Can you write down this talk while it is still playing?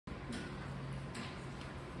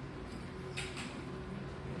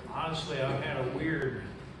Honestly, I've had a weird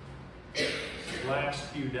last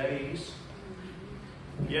few days.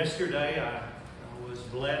 Yesterday, I was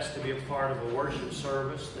blessed to be a part of a worship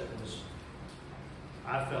service that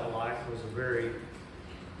I felt like was a very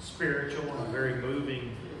spiritual and a very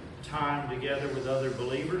moving time together with other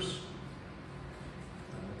believers.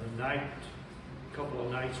 A couple of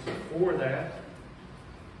nights before that,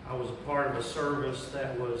 I was a part of a service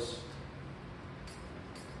that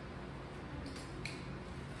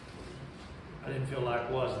I didn't feel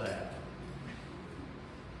like was that.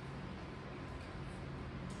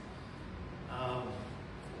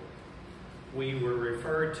 We were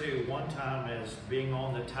referred to one time as being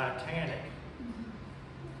on the Titanic.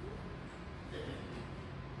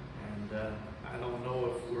 And I don't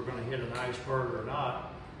know if we're going to hit an iceberg or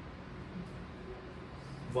not.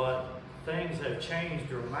 But things have changed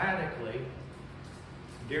dramatically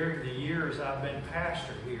during the years I've been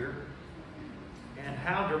pastor here. And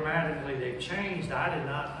how dramatically they've changed, I did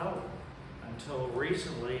not know. Until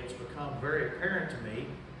recently, it's become very apparent to me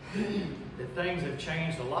that things have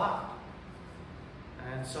changed a lot.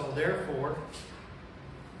 And so therefore,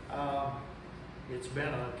 it's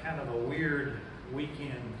been a kind of a weird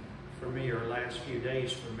weekend for me, or last few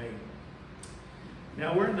days for me.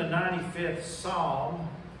 Now we're in the 95th Psalm.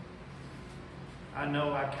 I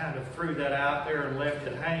know I kind of threw that out there and left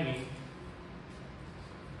it hanging.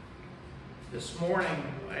 This morning,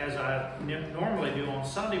 as I normally do on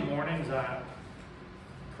Sunday mornings, I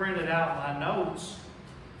printed out my notes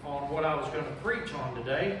on what I was going to preach on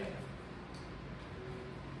today.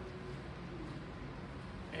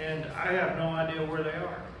 And I have no idea where they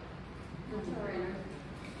are.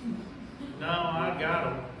 No, I got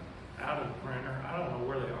them out of the printer. I don't know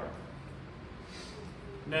where they are.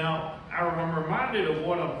 Now, I'm reminded of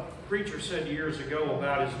what a preacher said years ago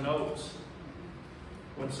about his notes.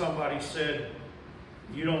 When somebody said,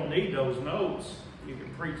 "You don't need those notes, you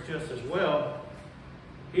can preach just as well."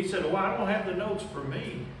 He said, "Well, I don't have the notes for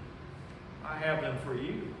me. I have them for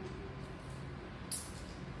you."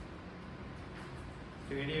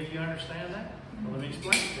 Do any of you understand that? Well, let me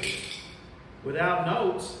explain it to you. Without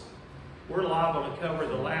notes, we're liable to cover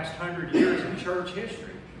the last 100 years of church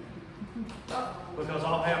history. Because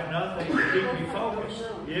I'll have nothing to keep me focused.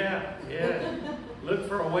 Yeah. Look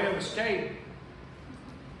for a way of escape.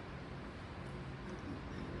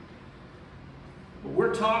 But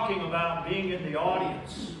we're talking about being in the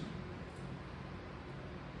audience.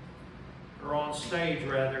 Or on stage,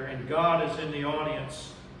 rather, and God is in the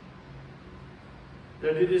audience.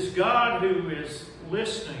 That it is God who is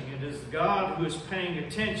listening. It is God who is paying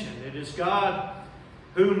attention. It is God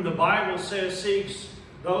whom the Bible says seeks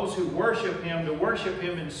those who worship Him to worship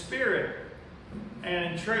Him in spirit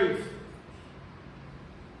and in truth.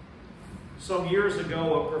 Some years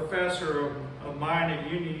ago, a professor of mine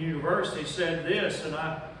at Union University said this, and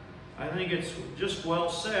I think it's just well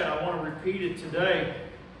said. I want to repeat it today.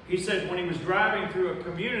 He said when he was driving through a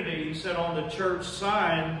community, he said on the church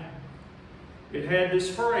sign, it had this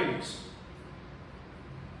phrase: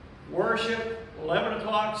 "Worship, 11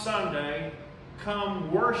 o'clock Sunday, come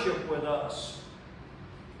worship with us."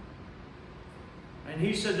 And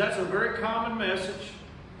he said that's a very common message.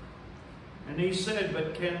 And he said,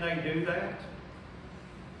 but can they do that?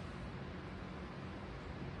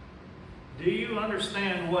 Do you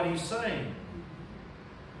understand what he's saying?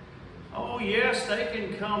 Oh, yes, they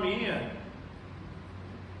can come in.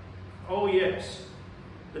 Oh, yes.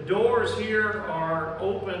 The doors here are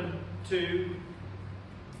open to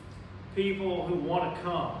people who want to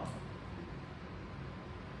come.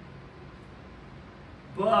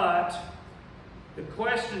 But the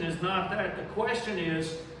question is not that. The question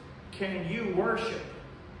is, can you worship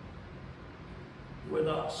with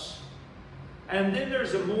us? And then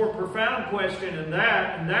there's a more profound question in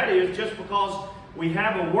that, and that is, just because we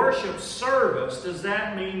have a worship service, does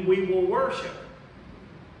that mean we will worship?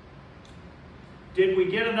 Did we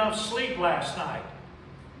get enough sleep last night?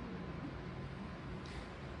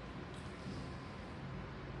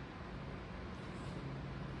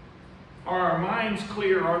 Are our minds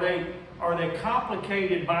clear? Are they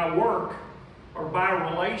complicated by work or by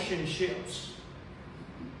relationships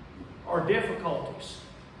or difficulties?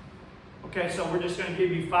 Okay, so we're just going to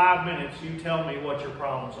give you 5 minutes. You tell me what your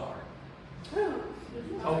problems are.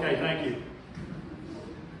 Okay, thank you.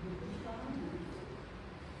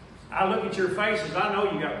 I look at your faces. I know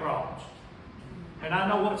you got problems. And I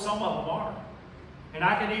know what some of them are. And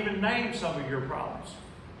I can even name some of your problems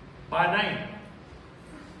by name.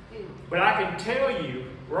 But I can tell you,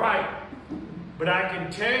 but I can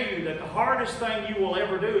tell you that the hardest thing you will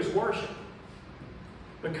ever do is worship.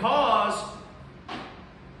 Because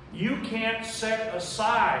You can't set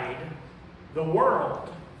aside the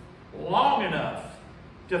world long enough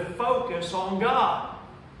to focus on God.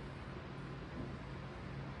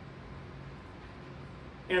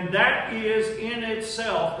 And that is in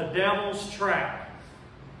itself the devil's trap.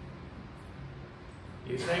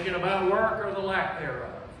 You're thinking about work or the lack thereof.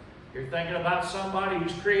 You're thinking about somebody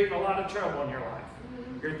who's creating a lot of trouble in your life.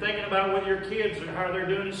 You're thinking about whether your kids and how they're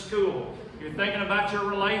doing in school. You're thinking about your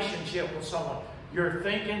relationship with someone. You're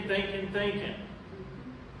thinking.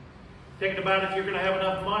 Thinking about if you're going to have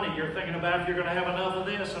enough money. You're thinking about if you're going to have enough of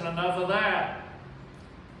this and enough of that.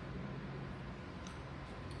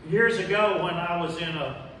 Years ago when I was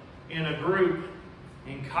in a group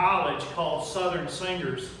in college called Southern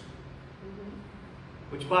Singers,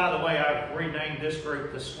 which, by the way, I've renamed this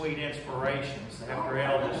group the Sweet Inspirations after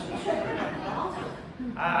Elvis's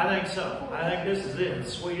group. I think so. I think this is it, the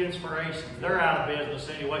Sweet Inspirations. They're out of business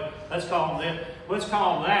anyway. Let's call them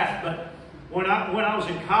that. But when I was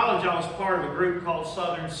in college, I was part of a group called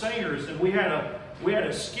Southern Singers, and we had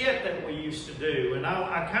a skit that we used to do, and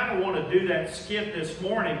I kind of want to do that skit this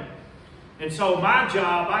morning. And so my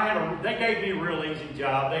job, they gave me a real easy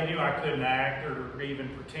job. They knew I couldn't act or even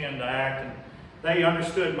pretend to act, and they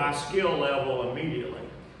understood my skill level immediately.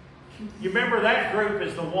 You remember that group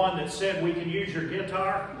is the one that said we can use your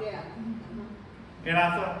guitar? Yeah. And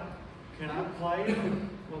I thought, can I play?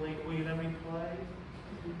 Will you let me play?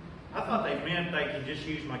 I thought they meant they could just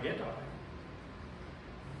use my guitar.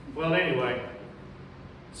 Well, anyway,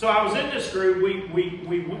 so I was in this group.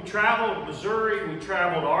 We traveled Missouri. We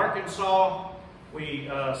traveled Arkansas. We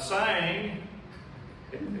sang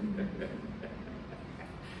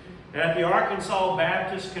at the Arkansas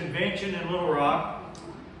Baptist Convention in Little Rock.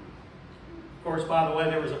 Of course, by the way,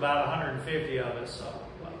 there was about 150 of us, so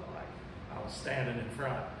I was standing in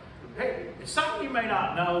front. Hey, it's something you may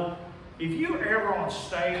not know. If you're ever on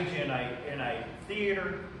stage in a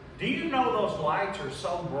theater, do you know those lights are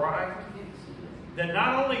so bright that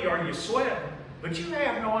not only are you sweating, but you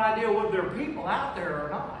have no idea whether there are people out there or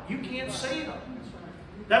not. You can't see them.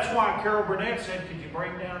 That's why Carol Burnett said, could you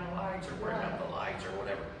bring down the lights or bring up the lights or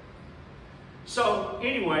whatever. So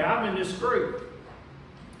anyway, I'm in this group.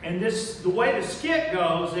 And the way the skit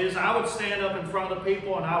goes is I would stand up in front of the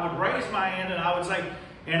people and I would raise my hand and I would say,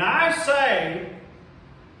 and I say,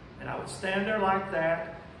 and I would stand there like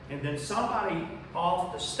that, and then somebody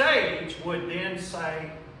off the stage would then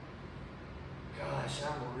say, gosh,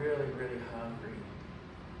 I'm really, really hungry.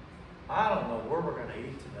 I don't know where we're going to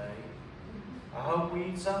eat today. I hope we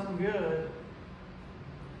eat something good.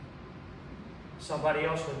 Somebody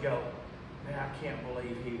else would go, man, I can't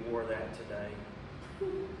believe he wore that today.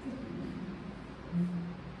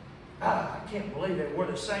 I can't believe they wore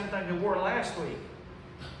the same thing they wore last week.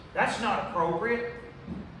 That's not appropriate.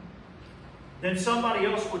 Then somebody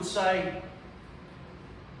else would say,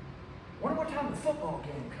 wonder what time the football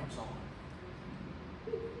game comes on.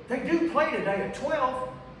 They do play today at 12.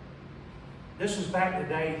 This was back in the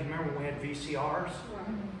day, you remember when we had VCRs?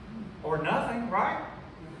 Or nothing, right?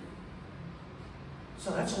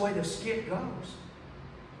 So that's the way the skit goes.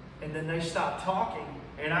 And then they stop talking,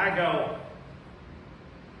 and I go,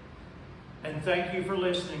 and thank you for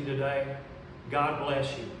listening today. God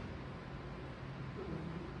bless you.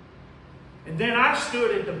 And then I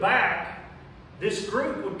stood at the back. This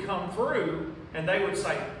group would come through, and they would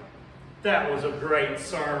say, that was a great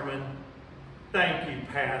sermon. Thank you,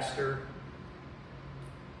 Pastor.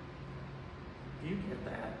 Do you get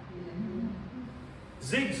that?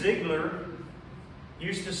 Zig Ziglar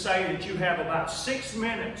used to say that you have about 6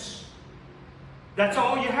 minutes. That's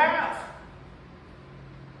all you have.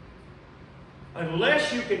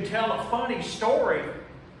 Unless you can tell a funny story.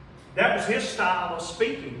 That was his style of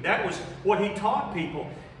speaking. That was what he taught people.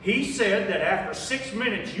 He said that after 6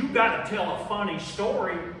 minutes, you got to tell a funny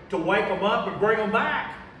story to wake them up and bring them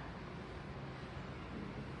back.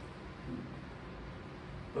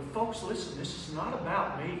 But folks, listen, this is not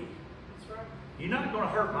about me. That's right. You're not going to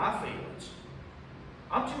hurt my feelings.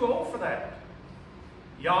 I'm too old for that.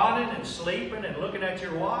 Yawning and sleeping and looking at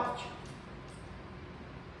your watch.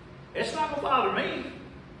 It's not going to bother me.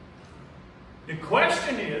 The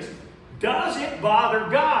question is, does it bother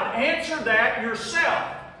God? Answer that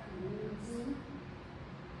yourself.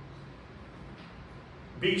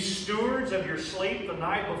 Be stewards of your sleep the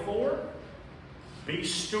night before. Be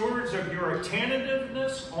stewards of your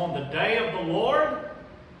attentiveness on the day of the Lord.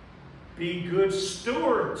 Be good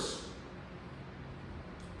stewards.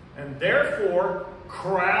 And therefore,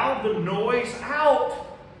 crowd the noise out.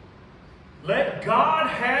 Let God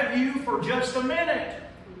have you for just a minute.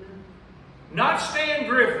 Not Stan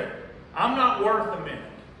Griffin. I'm not worth a minute.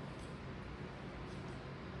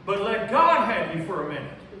 with me for a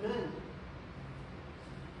minute. Amen.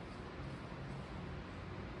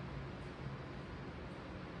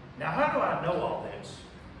 Now, how do I know all this?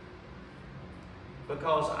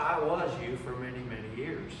 Because I was you for many, many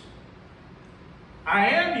years. I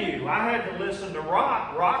am you. I had to listen to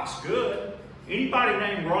Rock. Rock's good. Anybody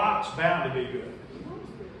named Rock's bound to be good.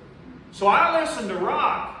 So I listened to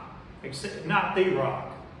Rock, except not the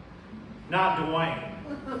Rock, not Dwayne.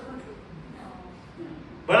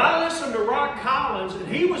 But I listened to Rock Collins, and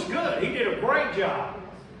he was good. He did a great job.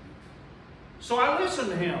 So I listened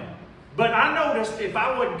to him. But I noticed if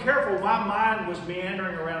I wasn't careful, my mind was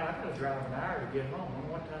meandering around. I got to drive an hour to get home. I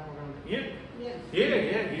wonder what time we're going to get.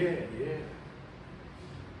 Yeah.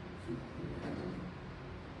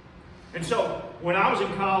 And so when I was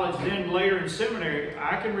in college, then later in seminary,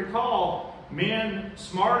 I can recall men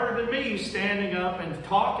smarter than me standing up and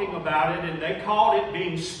talking about it, and they called it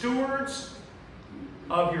being stewards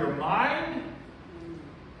of your mind,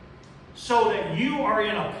 so that you are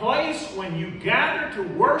in a place when you gather to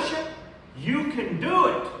worship, you can do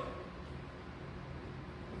it.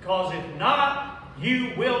 Because if not,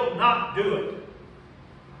 you will not do it.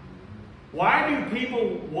 Why do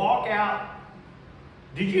people walk out?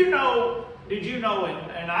 Did you know,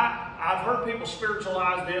 and I've heard people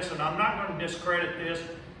spiritualize this, and I'm not going to discredit this,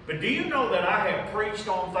 but do you know that I have preached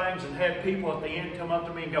on things and had people at the end come up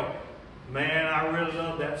to me and go, man, I really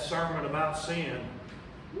love that sermon about sin.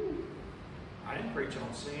 I didn't preach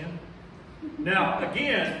on sin. Now,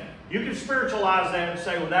 again, you can spiritualize that and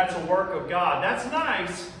say, well, that's a work of God. That's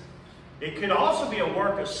nice. It could also be a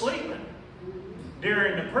work of sleeping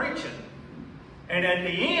during the preaching. And at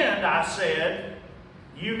the end, I said,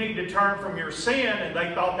 you need to turn from your sin, and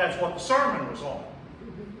they thought that's what the sermon was on.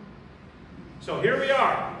 So here we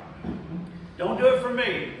are. Don't do it for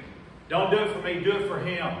me. Don't do it for me. Do it for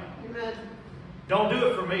Him. Amen. Don't do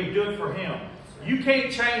it for me. Do it for Him. You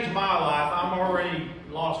can't change my life. I'm already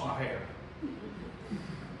lost my hair.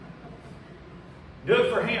 Do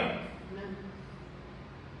it for Him.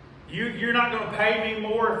 You're not going to pay me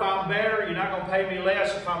more if I'm better. You're not going to pay me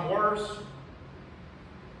less if I'm worse.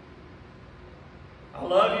 I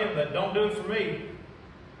love you, but don't do it for me.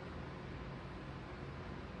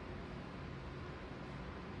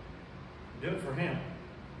 Do it for Him.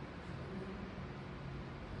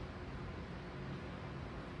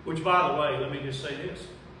 Which, by the way, let me just say this.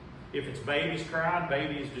 If it's babies crying,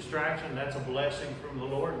 babies distraction, that's a blessing from the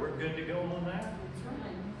Lord. We're good to go on that.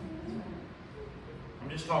 I'm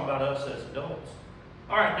just talking about us as adults.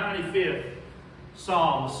 All right, 95th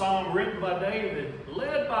Psalm. The psalm written by David,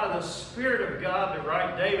 led by the Spirit of God to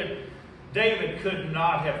write. David could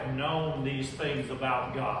not have known these things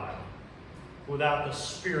about God without the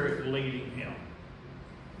Spirit leading him.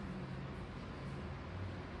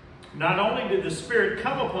 Not only did the Spirit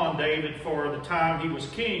come upon David for the time he was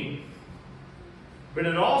king, but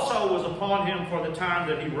it also was upon him for the time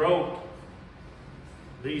that he wrote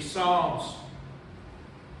these Psalms.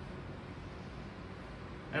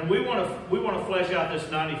 And we want to flesh out this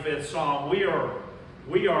 95th Psalm.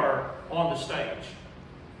 We are on the stage.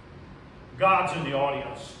 God's in the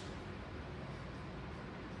audience.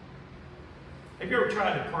 Have you ever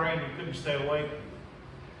tried to pray and you couldn't stay awake?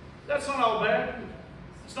 That's not all bad.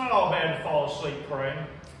 It's not all bad to fall asleep praying.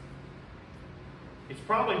 It's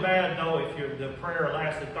probably bad, though, if the prayer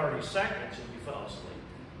lasted 30 seconds and you fell asleep.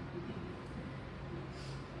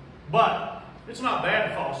 But it's not bad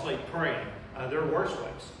to fall asleep praying. There are worse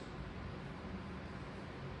ways.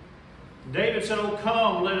 David said, "Oh,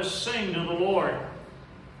 come, let us sing to the Lord."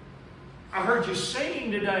 I heard you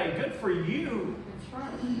singing today. Good for you. That's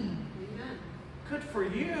right. Amen. Good for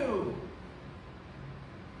you.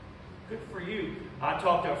 Good for you. I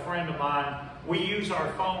talked to a friend of mine. We use our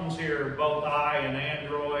phones here, both I and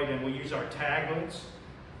Android, and we use our tablets,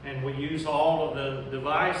 and we use all of the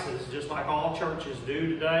devices just like all churches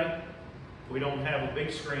do today. We don't have a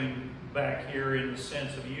big screen back here in the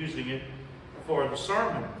sense of using it for the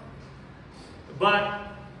sermon.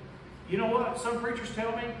 But you know what? Some preachers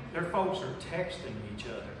tell me their folks are texting each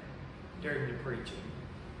other during the preaching.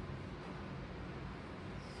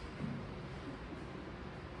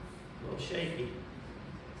 A little shaky,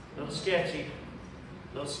 a little sketchy,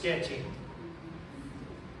 a little sketchy,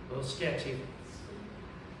 a little sketchy.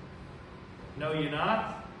 No, you're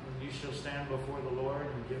not. You shall stand before the Lord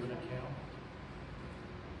and give an account.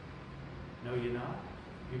 No, you're not.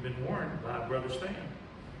 You've been warned by Brother Stan.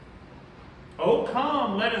 Oh,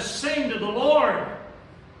 come, let us sing to the Lord.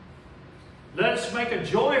 Let us make a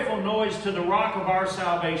joyful noise to the rock of our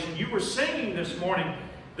salvation. You were singing this morning.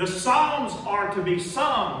 The Psalms are to be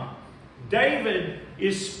sung David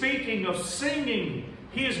is speaking of singing.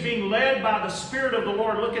 He is being led by the Spirit of the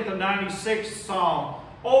Lord. Look at the 96th Psalm.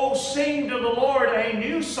 Oh, sing to the Lord a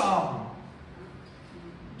new song.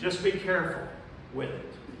 Just be careful with it.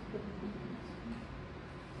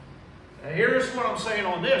 Now, here's what I'm saying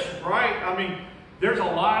on this, right? I mean, there's a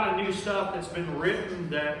lot of new stuff that's been written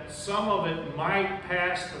that some of it might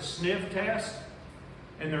pass the sniff test,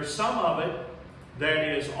 and there's some of it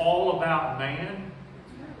that is all about man.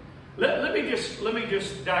 Let me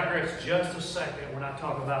just digress just a second when I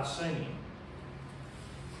talk about singing.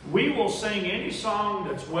 We will sing any song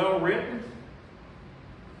that's well written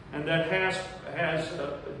and that has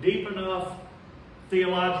a deep enough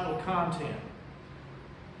theological content.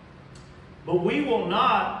 But we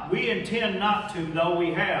intend not to, though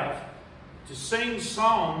we have, to sing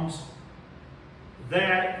songs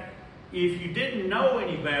that, if you didn't know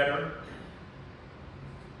any better,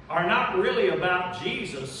 are not really about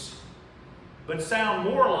Jesus, but sound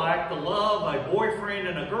more like the love a boyfriend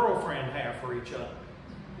and a girlfriend have for each other.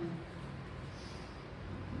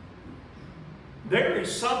 There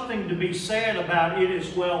is something to be said about "It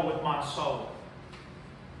is well with my soul."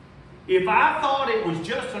 If I thought it was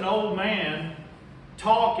just an old man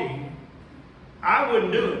talking, I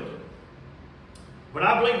wouldn't do it. But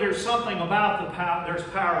I believe there's something about there's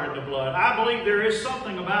power in the blood. I believe there is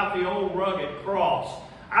something about the old rugged cross.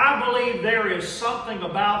 I believe there is something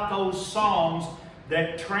about those songs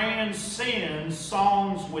that transcends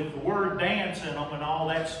songs with the word dance in them and all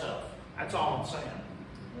that stuff. That's all I'm saying.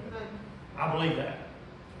 I believe that.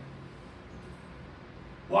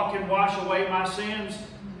 What can wash away my sins?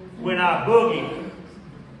 When I boogie.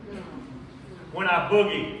 When I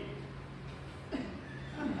boogie.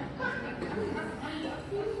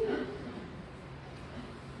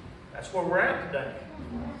 That's where we're at today.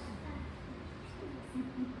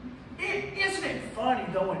 Isn't it funny,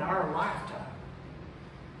 though, in our lifetime,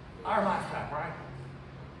 right?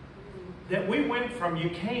 That we went from "you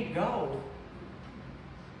can't go"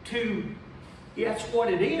 to "that's what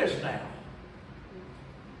it is now."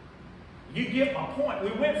 You get my point.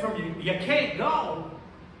 We went from you can't go,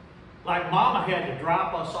 like Mama had to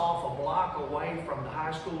drop us off a block away from the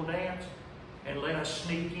high school dance and let us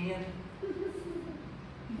sneak in,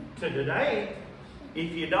 to today,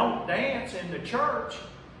 if you don't dance in the church,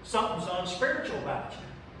 something's unspiritual about you.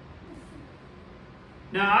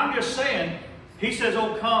 Now, I'm just saying, he says,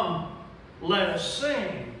 "Oh, come, let us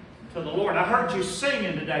sing to the Lord." I heard you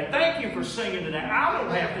singing today. Thank you for singing today. I don't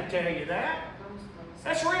have to tell you that.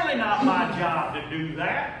 That's really not my job to do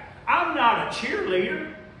that. I'm not a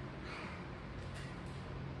cheerleader.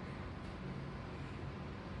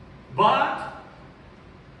 But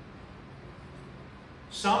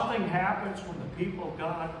something happens when the people of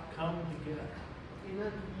God come together.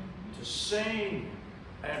 Amen. To sing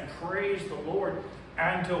and praise the Lord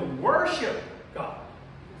and to worship God.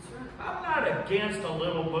 I'm not against a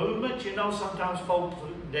little movement. You know, sometimes folks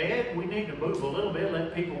are dead. We need to move a little bit,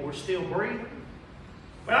 let people we're still breathing.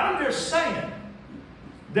 But I'm just saying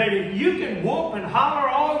that if you can whoop and holler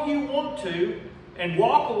all you want to and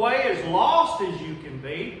walk away as lost as you can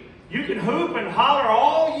be, you can hoop and holler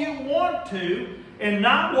all you want to and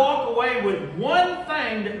not walk away with one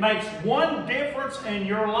thing that makes one difference in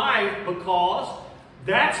your life, because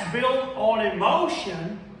that's built on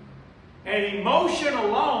emotion, and emotion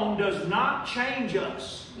alone does not change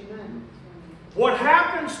us. Amen. What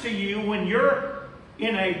happens to you when you're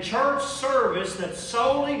in a church service that's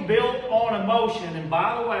solely built on emotion, and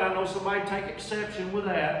by the way, I know somebody take exception with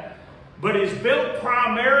that, but is built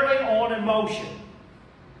primarily on emotion.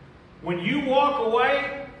 When you walk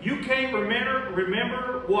away, you can't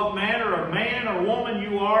remember what manner of man or woman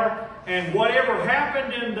you are, and whatever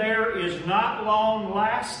happened in there is not long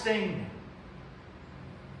lasting.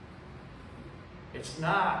 It's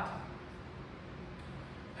not.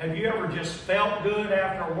 Have you ever just felt good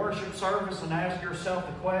after a worship service and asked yourself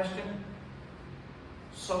the question,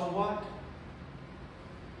 so what?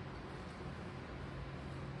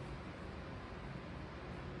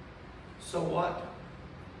 So what?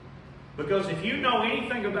 Because if you know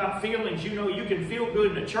anything about feelings, you know you can feel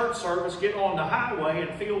good in a church service, get on the highway, and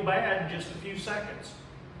feel bad in just a few seconds.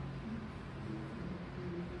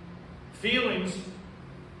 Feelings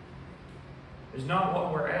is not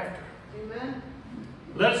what we're after. Amen.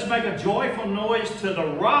 Let's make a joyful noise to the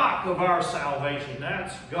rock of our salvation.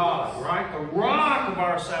 That's God, right? The rock of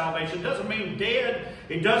our salvation. It doesn't mean dead.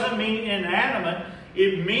 It doesn't mean inanimate.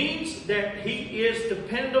 It means that He is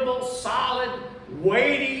dependable, solid,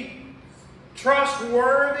 weighty,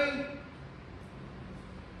 trustworthy.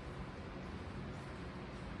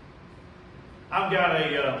 I've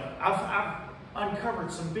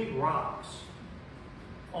uncovered some big rocks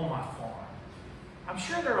on my farm. I'm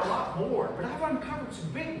sure there are a lot more, but I've uncovered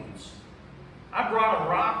some big ones. I brought a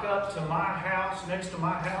rock up to my house, next to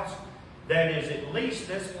my house, that is at least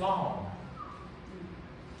this long.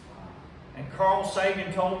 And Carl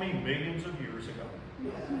Sagan told me millions of years ago.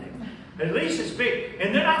 At least it's big.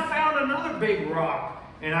 And then I found another big rock,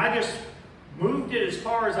 and I just moved it as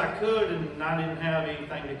far as I could, and I didn't have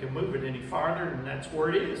anything that could move it any farther, and that's where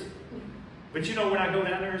it is. But you know, when I go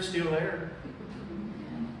down there, it's still there.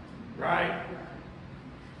 Right?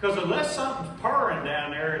 Because unless something's purring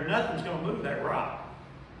down there, nothing's going to move that rock.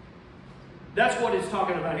 That's what it's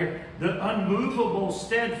talking about here. The unmovable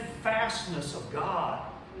steadfastness of God.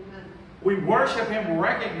 Amen. We worship Him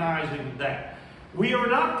recognizing that. We are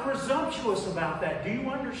not presumptuous about that. Do you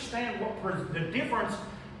understand what the difference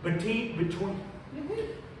between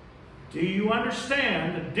do you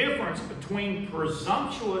understand the difference between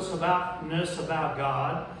presumptuousness about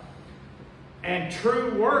God and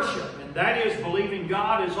true worship? And that is believing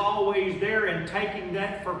God is always there and taking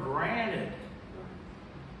that for granted.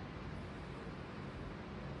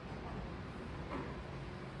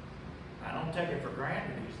 I don't take it for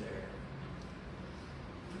granted He's there.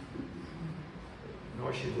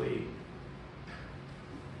 Nor should we.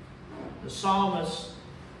 The psalmist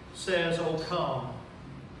says, "Oh, come."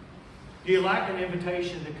 Do you like an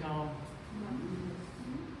invitation to come?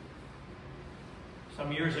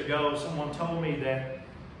 Some years ago, someone told me that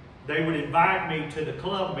they would invite me to the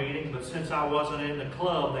club meeting, but since I wasn't in the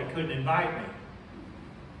club, they couldn't invite me.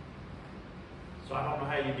 So I don't know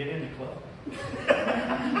how you get in the club.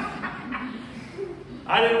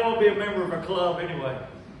 I didn't want to be a member of a club anyway.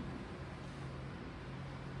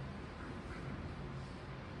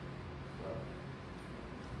 So,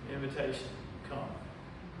 invitation, come.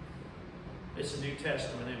 It's a New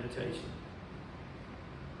Testament invitation.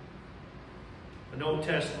 An Old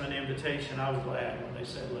Testament invitation, I was glad when they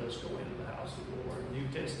said, "Let us go into the house of the Lord." New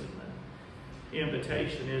Testament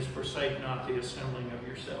invitation is, "Forsake not the assembling of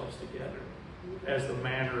yourselves together," as the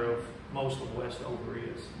manner of most of Westover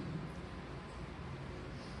is.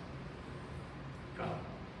 Come.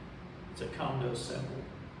 It's a come to assemble.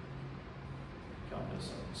 Come to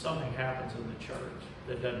assemble. Something happens in the church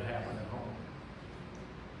that doesn't happen at home.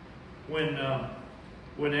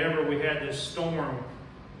 Whenever we had this storm,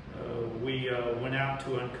 we went out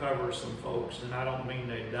to uncover some folks, and I don't mean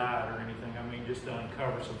they died or anything. I mean just to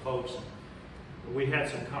uncover some folks. We had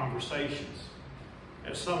some conversations.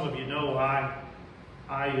 As some of you know, I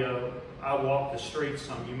walk the streets.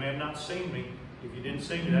 Some of you may have not seen me. If you didn't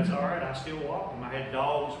see me, that's all right. I still walk them. I had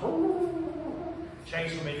dogs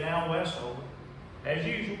chasing me down Westover, as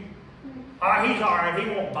usual. He's all right. He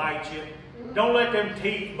won't bite you. Don't let them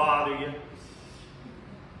teeth bother you.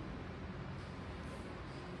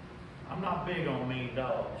 I'm not big on mean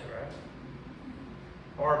dogs, right?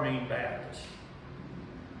 Or mean Baptists.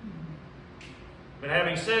 But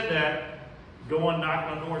having said that, going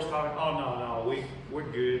knocking on doors talking, "Oh, no,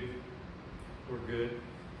 we're good. We're good."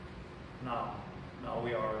 No,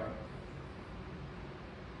 we are all right.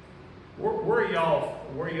 Where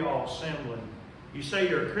are y'all assembling? You say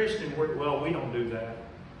you're a Christian. Well, we don't do that.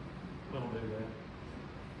 We don't do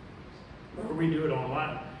that. Or we do it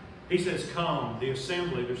online. He says, "Come, the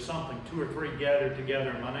assembly." There's something, 2 or 3 gathered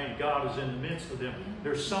together in my name. God is in the midst of them.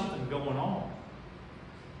 There's something going on.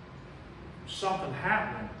 Something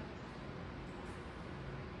happening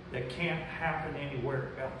that can't happen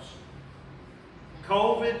anywhere else.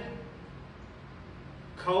 COVID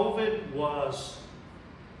was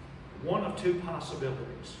one of 2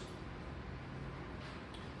 possibilities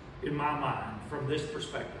in my mind from this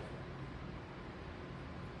perspective.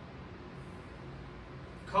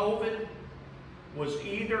 COVID was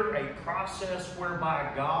either a process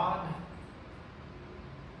whereby God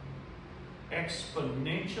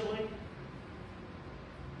exponentially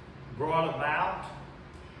brought about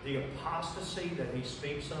the apostasy that He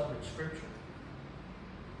speaks of in Scripture,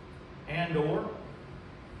 and or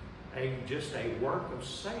just a work of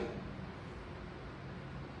Satan.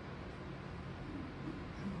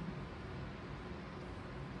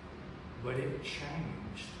 But it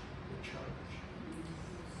changed the church.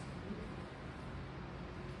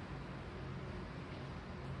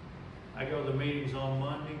 I go to the meetings on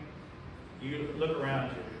Monday. You look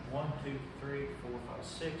around you. 1, 2, 3, 4, 5,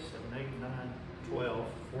 6, 7, 8, 9, 12,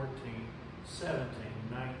 14, 17,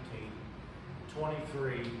 19,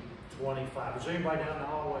 23, 25. Is there anybody down the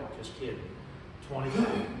hallway? Just kidding. 24.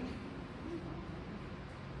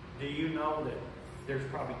 Do you know that there's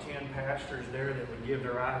probably 10 pastors there that would give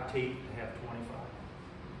their eye teeth to have 25?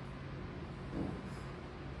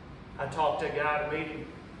 I talked to a guy at a meeting.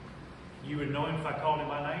 You would know him if I called him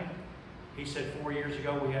by name. He said 4 years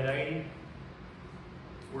ago we had 80.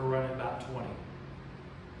 We're running about 20.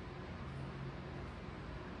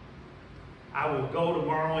 I will go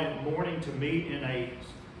tomorrow morning to meet in a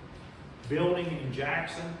building in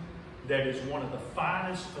Jackson that is one of the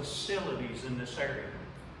finest facilities in this area.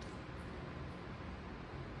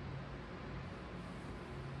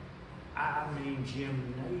 I mean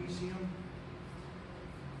gymnasium.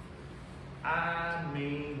 I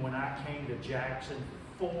mean, when I came to Jackson,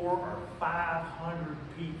 400 or 500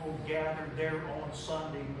 people gathered there on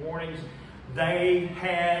Sunday mornings. They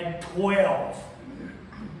had 12.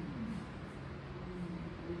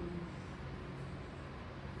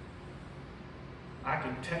 I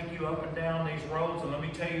can take you up and down these roads, and let me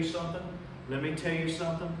tell you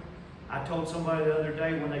something. I told somebody the other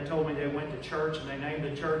day when they told me they went to church and they named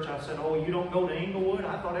the church, I said, oh, you don't go to Inglewood?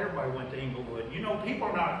 I thought everybody went to Inglewood. You know, people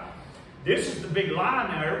are not, this is the big lie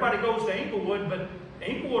now. Everybody goes to Inglewood, but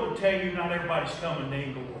Inglewood will tell you not everybody's coming to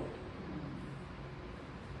Inglewood.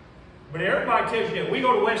 But everybody tells you that we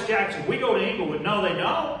go to West Jackson, we go to Inglewood. No, they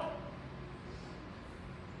don't.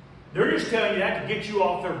 They're just telling you that to get you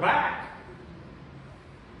off their back.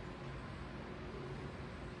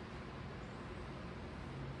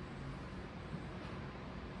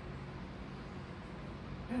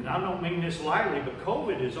 And I don't mean this lightly, but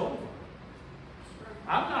COVID is over.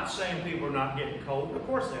 I'm not saying people are not getting COVID. Of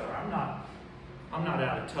course they are. I'm not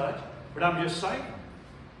out of touch. But I'm just saying,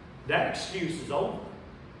 that excuse is over.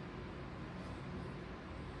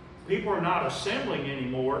 People are not assembling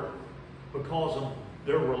anymore because of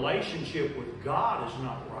their relationship with God is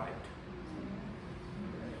not right.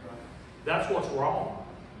 That's what's wrong.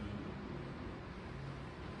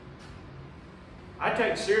 I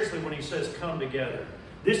take seriously when he says come together.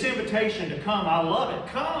 This invitation to come, I love it.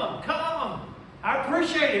 Come, come. I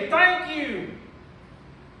appreciate it. Thank you.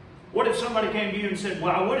 What if somebody came to you and said,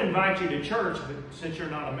 well, I would invite you to church, but since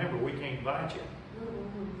you're not a member, we can't invite you.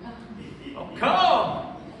 Oh,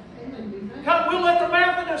 come. Come. We'll let the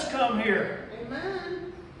Methodists come here.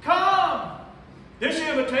 Amen. Come. This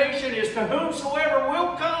invitation is to whomsoever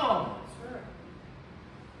will come.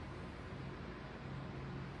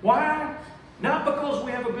 Why? Not because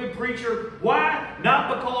we have a good preacher. Why?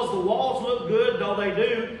 Not because the walls look good, though they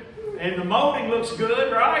do, and the molding looks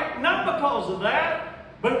good, right? Not because of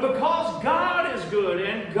that, but because God is good,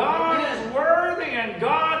 and God is worthy, and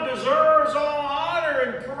God deserves all honor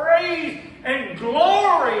and praise and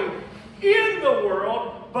glory in the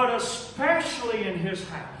world, but especially in His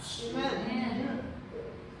house. Amen.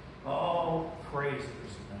 Oh, praise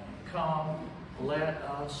His name. Come, let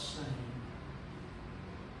us sing.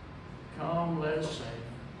 Come, let us sing.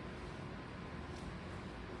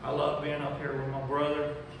 I love being up here with my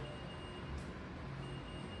brother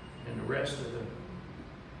and the rest of the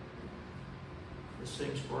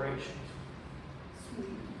inspirations.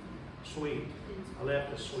 Sweet. I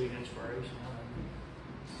left a sweet inspiration.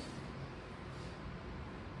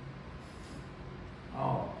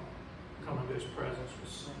 Oh, come into His presence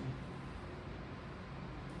with singing.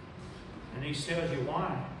 And He tells you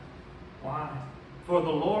why. Why? For the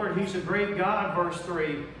Lord, He's a great God, verse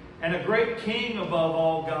 3, and a great King above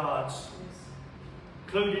all gods,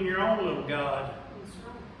 including your own little God.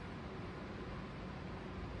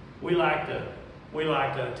 We like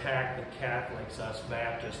to attack the Catholics, us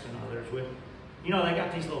Baptists and others, with, you know, they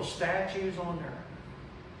got these little statues on there,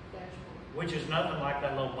 which is nothing like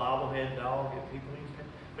that little bobblehead dog that people use.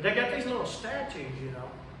 But they got these little statues, you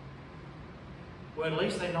know. Well, at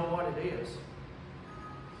least they know what it is.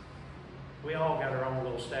 We all got our own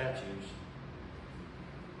little statues.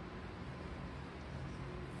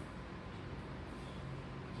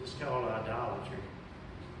 It's called idolatry.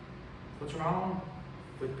 What's wrong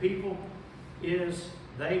with people is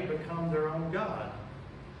they become their own God.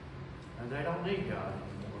 And they don't need God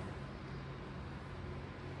anymore.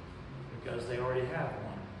 Because they already have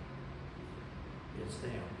one. It's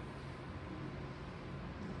them.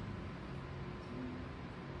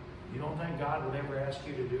 You don't think God would ever ask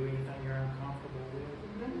you to do anything you're uncomfortable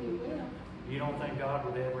with? You don't think God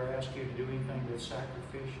would ever ask you to do anything that's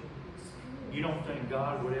sacrificial? You don't think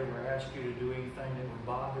God would ever ask you to do anything that would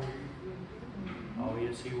bother you? Oh,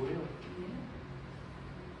 yes, He will.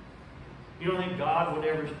 You don't think God would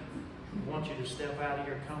ever want you to step out of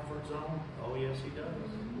your comfort zone? Oh, yes, He does.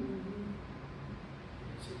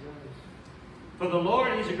 Yes, He does. For the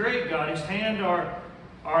Lord, He's a great God. His hand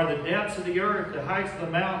are the depths of the earth, the heights of the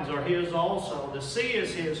mountains are His also. The sea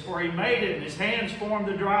is His, for He made it, and His hands formed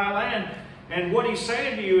the dry land. And what He's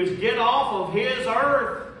saying to you is get off of His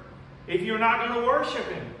earth if you're not going to worship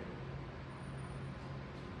Him.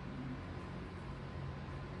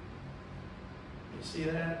 See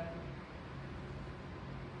that?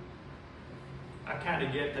 I kind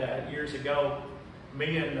of get that. Years ago,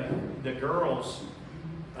 me and the girls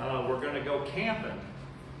were going to go camping.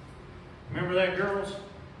 Remember that, girls?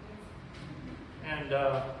 And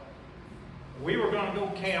we were going to go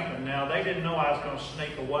camping. Now, they didn't know I was going to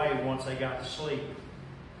sneak away once they got to sleep.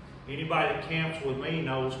 Anybody that camps with me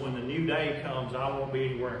knows when the new day comes, I won't be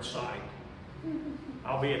anywhere in sight.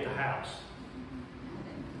 I'll be at the house.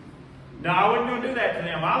 No, I wasn't going to do that to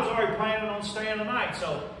them. I was already planning on staying the night.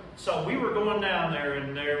 So we were going down there,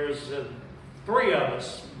 and there was 3 of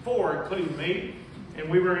us, 4 including me, and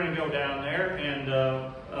we were going to go down there. And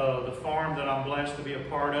the farm that I'm blessed to be a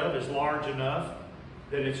part of is large enough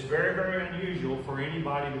that it's very, very unusual for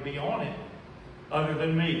anybody to be on it other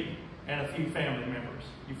than me and a few family members.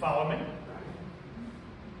 You follow me?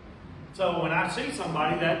 So when I see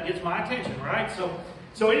somebody, that gets my attention, right?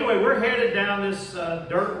 So anyway, we're headed down this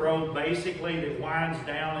dirt road, basically, that winds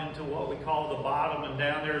down into what we call the bottom, and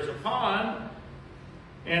down there's a pond.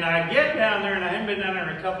 And I get down there, and I haven't been down there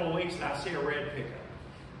in a couple of weeks, and I see a red pickup.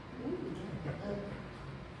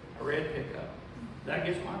 A red pickup. That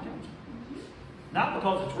gets my attention. Not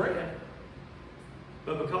because it's red,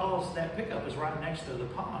 but because that pickup is right next to the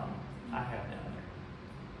pond I have down there.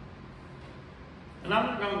 And I'm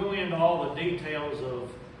not going to go into all the details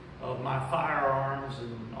of my firearms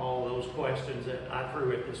and all those questions that I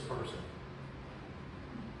threw at this person.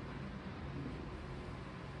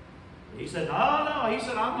 He said, no, he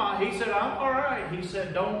said, I'm not. He said, I'm all right. He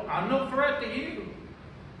said, I'm no threat to you.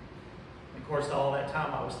 And of course, all that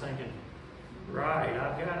time I was thinking, right,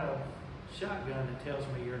 I've got a shotgun that tells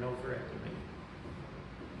me you're no threat to me.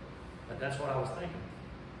 But that's what I was thinking.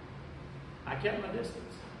 I kept my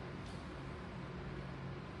distance.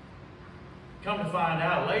 Come to find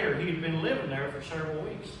out later, he'd been living there for several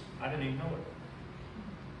weeks. I didn't even know it.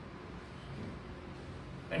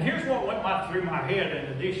 And here's what went through my head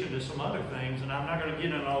in addition to some other things, and I'm not going to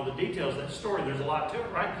get into all the details of that story. There's a lot to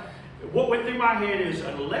it, right? What went through my head is,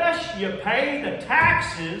 unless you pay the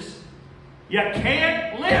taxes, you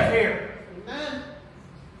can't live here. Amen.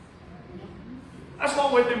 That's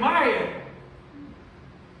what went through my head.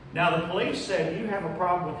 Now, the police said, you have a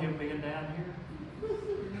problem with him being down here?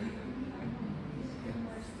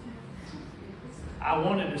 I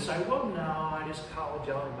wanted to say, well, no, I just called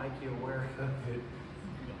y'all to make you aware of it.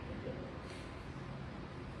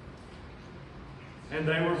 And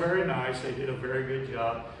they were very nice. They did a very good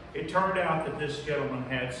job. It turned out that this gentleman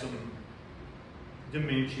had some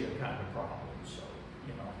dementia kind of problems. So,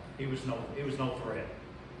 he was no threat.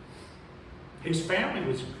 His family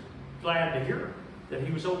was glad to hear that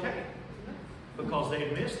he was okay because they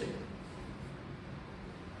had missed him.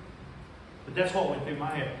 But that's what went through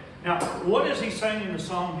my head. Now, what is he saying in the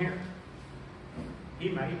song here? He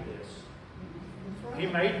made this. He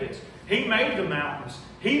made this. He made the mountains.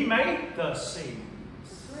 He made the seas.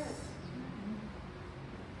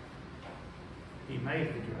 He made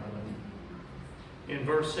the dry land. In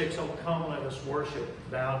verse 6, oh, come, let us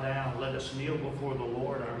worship, bow down, let us kneel before the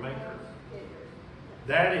Lord our Maker.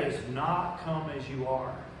 That is not come as you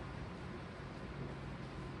are.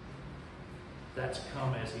 That's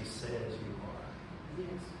come as He says you are.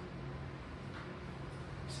 Yes.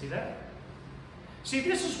 See that? See,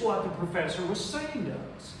 this is what the professor was saying to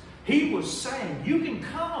us. He was saying, you can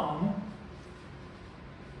come,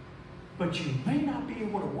 but you may not be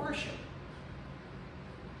able to worship.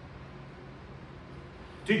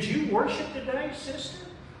 Did you worship today, sister?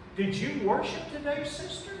 Did you worship today,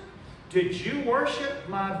 sister? Did you worship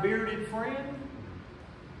my bearded friend?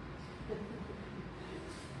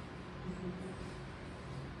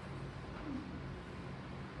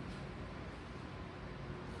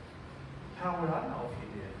 How would I know if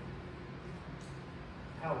you did?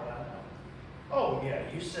 How would I know? Oh, yeah,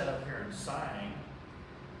 you sat up here and sang.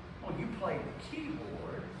 Oh, you played the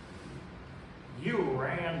keyboard. You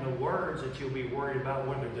ran the words that you'll be worried about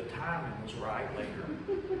whether the timing was right later.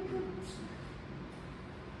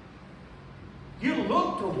 You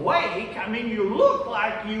looked awake. I mean, you looked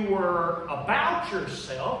like you were about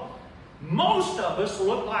yourself. Most of us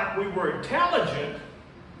looked like we were intelligent.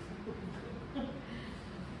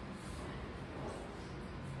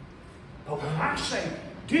 But when I say,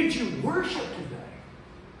 did you worship today?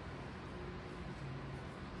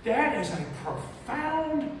 That is a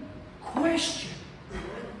profound question.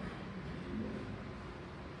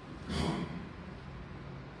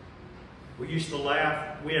 We used to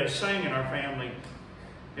laugh. We had a saying in our family,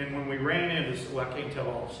 and when we ran into, well, I can't tell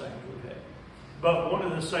all the sayings we've had, but one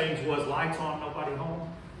of the sayings was, lights on, nobody home.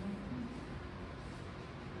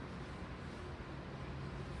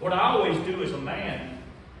 What I always do as a man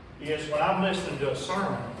is when I'm listening to a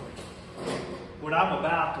sermon, when I'm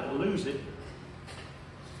about to lose it,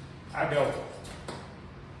 I go,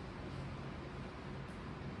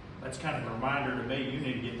 that's kind of a reminder to me, you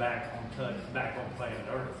need to get back on planet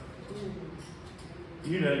Earth.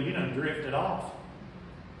 You done drifted off.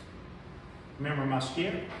 Remember my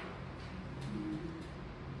skip?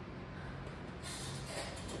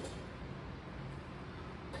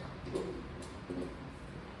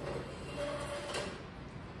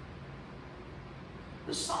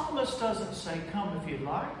 The psalmist doesn't say, come if you'd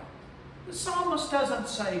like. The psalmist doesn't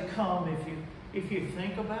say, come if you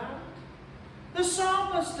think about it. The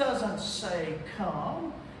psalmist doesn't say,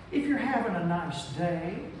 come if you're having a nice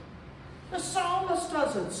day. The psalmist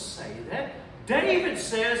doesn't say that. David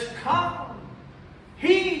says, come.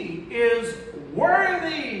 He is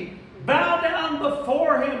worthy. Bow down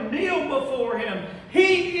before Him. Kneel before Him.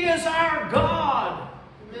 He is our God.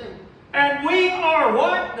 Amen. And we are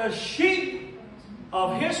what? The sheep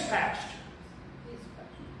of His pasture.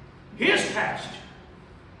 His pasture.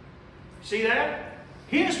 See that?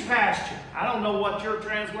 His pasture. I don't know what your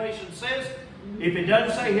translation says. If it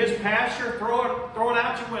doesn't say His pasture, throw it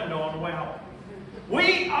out your window on the way home.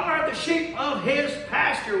 We are the sheep of His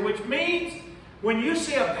pasture, which means when you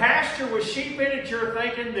see a pasture with sheep in it, you're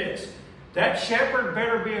thinking this: that shepherd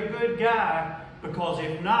better be a good guy, because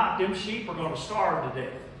if not, them sheep are going to starve to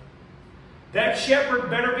death. That shepherd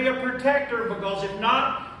better be a protector, because if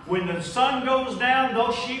not, when the sun goes down,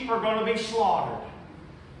 those sheep are going to be slaughtered.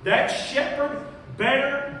 That shepherd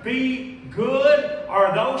better be good,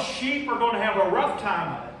 or those sheep are going to have a rough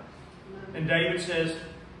time of it. And David says,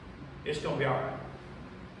 it's going to be all right,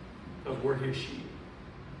 because we're His sheep.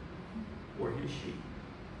 We're His sheep.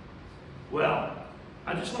 Well,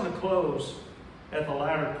 I just want to close at the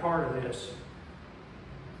latter part of this,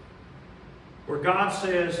 where God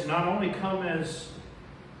says, not only come as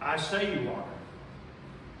I say you are,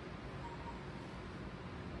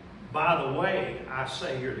 by the way I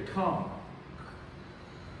say you're to come,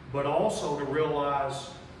 but also to realize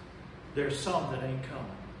there's some that ain't coming.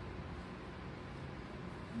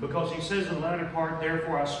 Because He says in the latter part,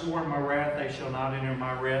 therefore I swore in my wrath, they shall not enter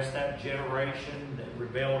my rest. That generation that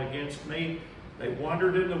rebelled against me, they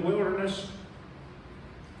wandered in the wilderness.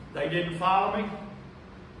 They didn't follow me.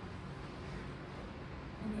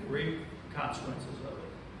 And they reap consequences of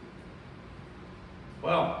it.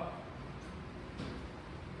 Well,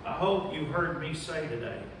 I hope you heard me say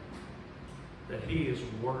today that He is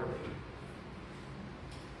worthy.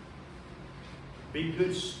 Be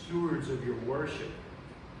good stewards of your worship.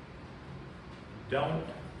 Don't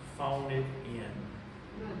phone it in.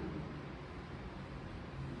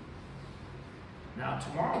 Now,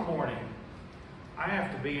 tomorrow morning, I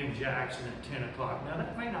have to be in Jackson at 10 o'clock. Now,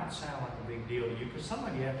 that may not sound like a big deal to you, because some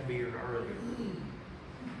of you have to be here earlier.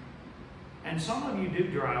 And some of you do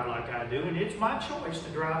drive like I do, and it's my choice to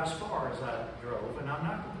drive as far as I drove, and I'm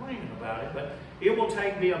not complaining about it, but it will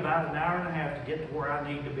take me about an hour and a half to get to where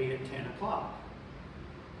I need to be at 10 o'clock.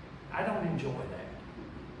 I don't enjoy that.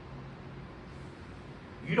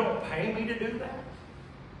 You don't pay me to do that.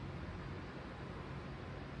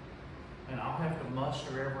 And I'll have to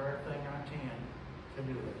muster everything I can to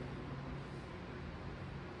do it.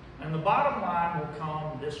 And the bottom line will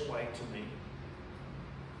come this way to me.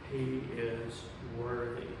 He is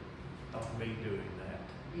worthy of me doing that.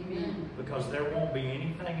 Amen. Because there won't be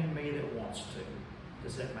anything in me that wants to.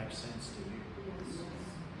 Does that make sense to you? Yes.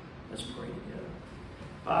 Let's pray together.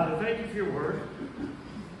 Father, thank you for your word.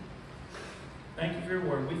 Thank you for your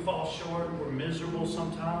word. We fall short. We're miserable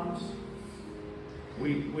sometimes.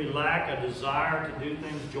 We lack a desire to do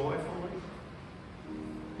things joyfully.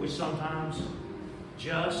 We sometimes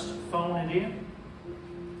just phone it in.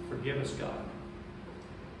 Forgive us, God.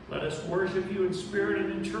 Let us worship you in spirit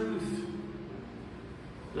and in truth.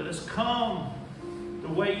 Let us come the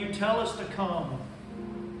way you tell us to come.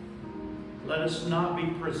 Let us not be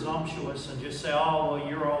presumptuous and just say, oh, well,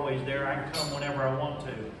 you're always there. I can come whenever I want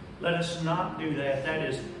to. Let us not do that. That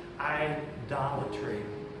is idolatry.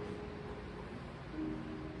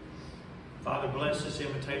 Father, bless this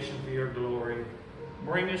invitation for your glory.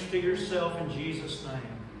 Bring us to yourself in Jesus' name.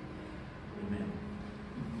 Amen.